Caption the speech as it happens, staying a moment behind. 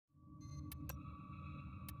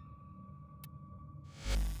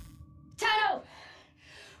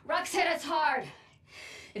Axe hit us hard.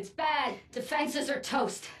 It's bad. Defenses are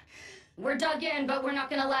toast. We're dug in, but we're not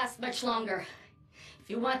gonna last much longer. If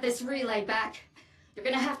you want this relay back, you're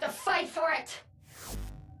gonna have to fight for it!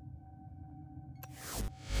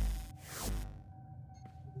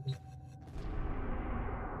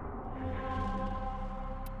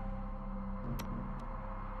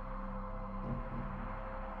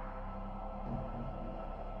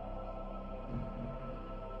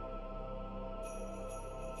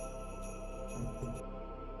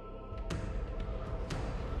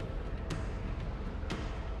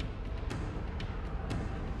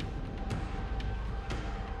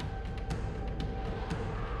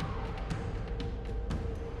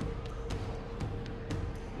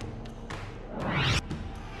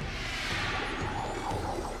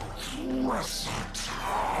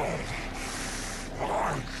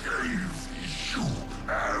 I gave you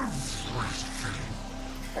everything.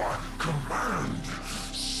 I command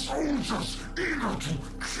soldiers eager to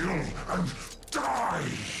kill and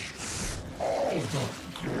die. All the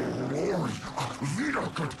glory a leader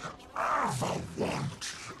could ever want.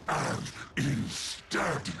 And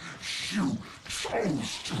instead, you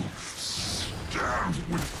chose to stand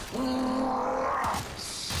with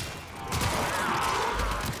rats.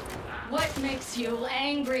 What makes you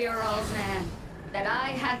angrier, old man? That I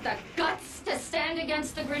had the guts to stand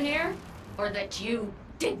against the Grineer? Or that you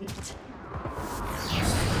didn't?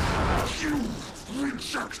 You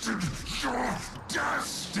rejected your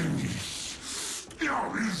destiny.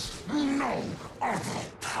 There is no other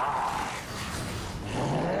path.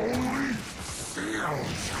 Only failure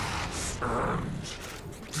and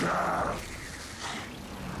death.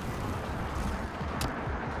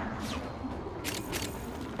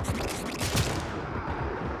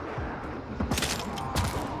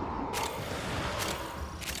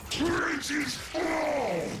 It is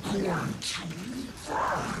all going to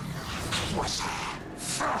burn.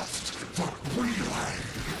 First the relay,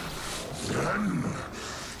 then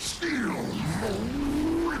Steel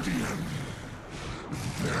Meridian,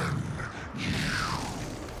 then you.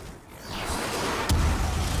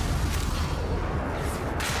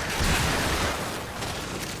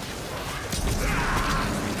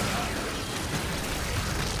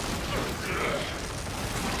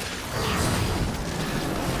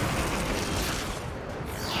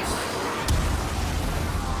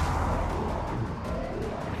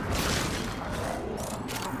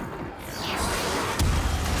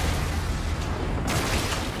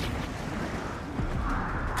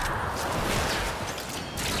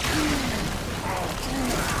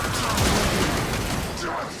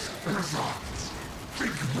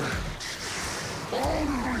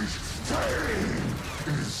 Only pain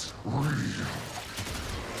is real.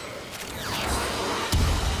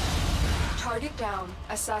 Target down.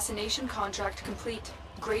 Assassination contract complete.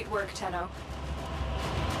 Great work, Tenno.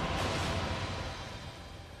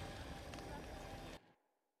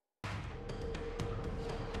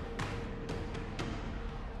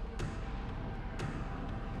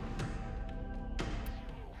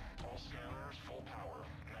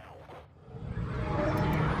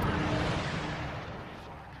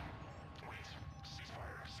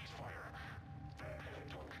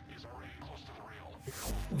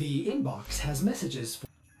 The inbox has messages for...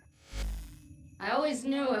 I always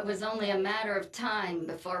knew it was only a matter of time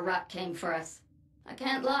before Rock came for us. I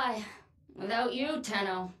can't lie. Without you,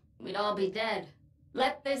 Tenno, we'd all be dead.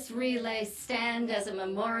 Let this relay stand as a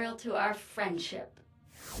memorial to our friendship.